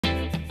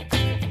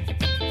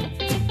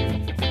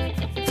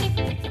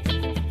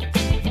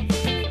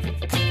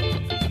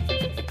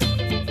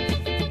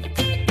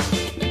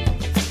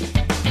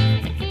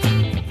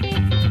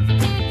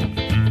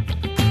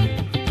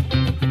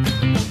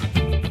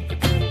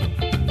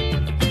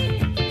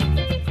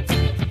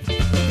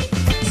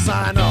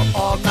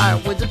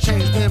winds of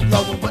change been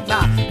blowing, but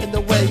not in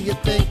the way you're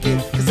thinking.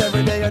 Cause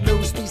every day a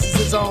new species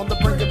is on the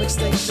brink of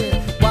extinction.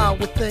 While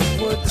we think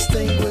we're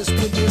distinguished,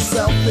 we're just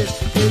selfish,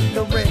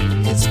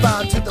 ignorant,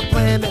 inspired to the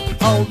planet,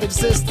 whole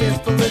existence,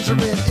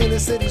 belligerent. Inner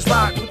cities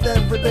rock with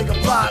every bigger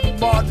plot.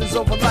 Margins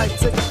over life,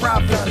 take a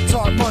profit and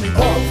talk money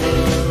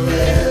over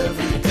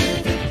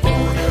everything.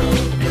 Born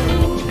of no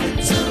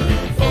return,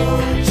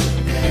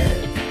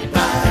 fortunate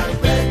by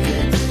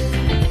reckoning.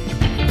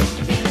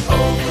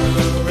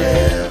 Over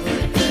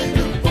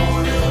everything,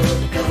 born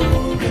of no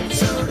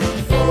return,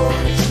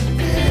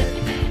 fortunate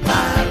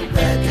by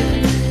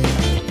reckoning.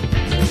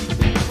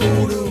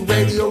 Voodoo,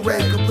 radio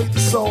ray, complete the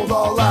soul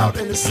all out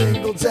in a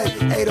single day.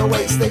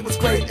 808 state was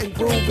great and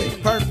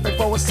groovy, perfect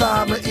for a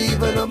time or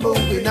even a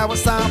movie. Now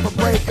it's time for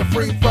breaking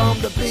free from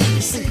the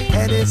BBC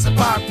and its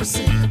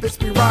hypocrisy, its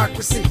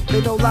bureaucracy.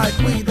 They know like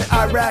we, the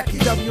Iraqi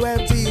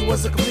WMD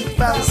was a complete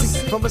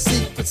fallacy from a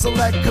secret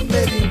select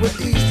committee with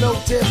ease, no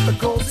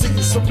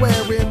difficulty.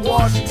 Somewhere in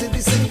Washington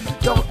DC,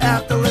 don't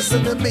have to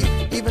listen to me,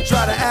 even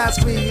try to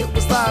ask me. It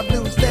was live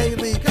news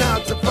daily,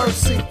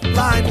 controversy,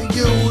 lying to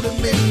you, to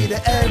me, to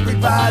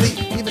everybody.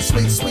 Even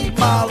sweet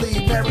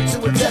Molly, married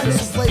to a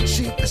dentist, played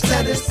cheap as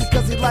tennis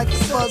because he liked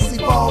his fuzzy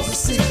balls, a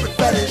secret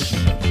fetish.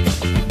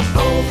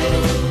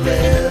 Over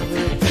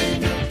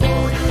everything,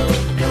 born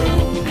of no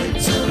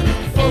return,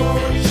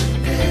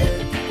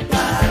 fortunate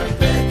by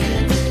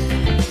reckoning.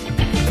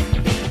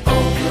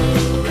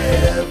 Over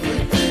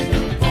everything,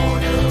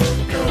 born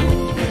of no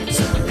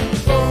return,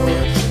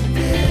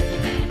 fortunate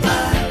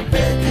by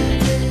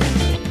reckoning.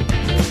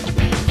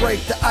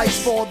 Break the ice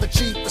for the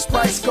cheapest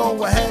price.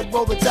 Go ahead,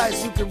 roll the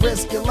dice. You can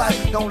risk your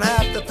life. Don't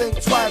have to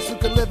think twice. You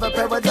can live a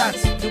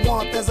paradise. If you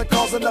want, there's a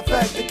cause and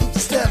effect to keep your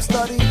steps.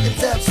 Study in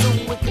depth.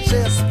 Soon we can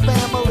share some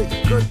family.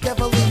 Good,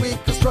 heavily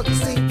reconstruct the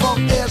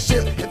steampunk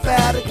airship.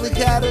 Emphatically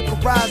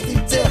categorize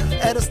detail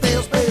at a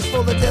snail's pace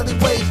full of daily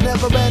wage.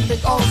 Never-ending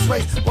arms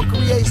race. What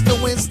creates the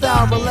wind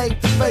style? Relate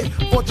to fate.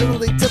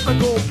 Fortunately,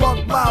 typical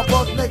buck mile,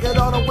 buck naked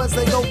on a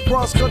Wednesday. Go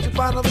cross country,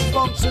 finally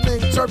functioning.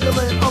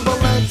 Turbulent,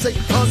 unrelenting,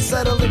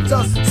 unsettling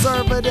dust.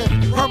 Conservative,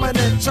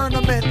 permanent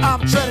tournament.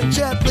 I'm treading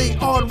gently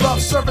on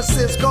rough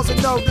surfaces,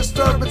 causing no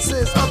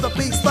disturbances of the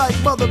beast like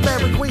Mother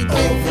Mary, Queen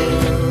Bee.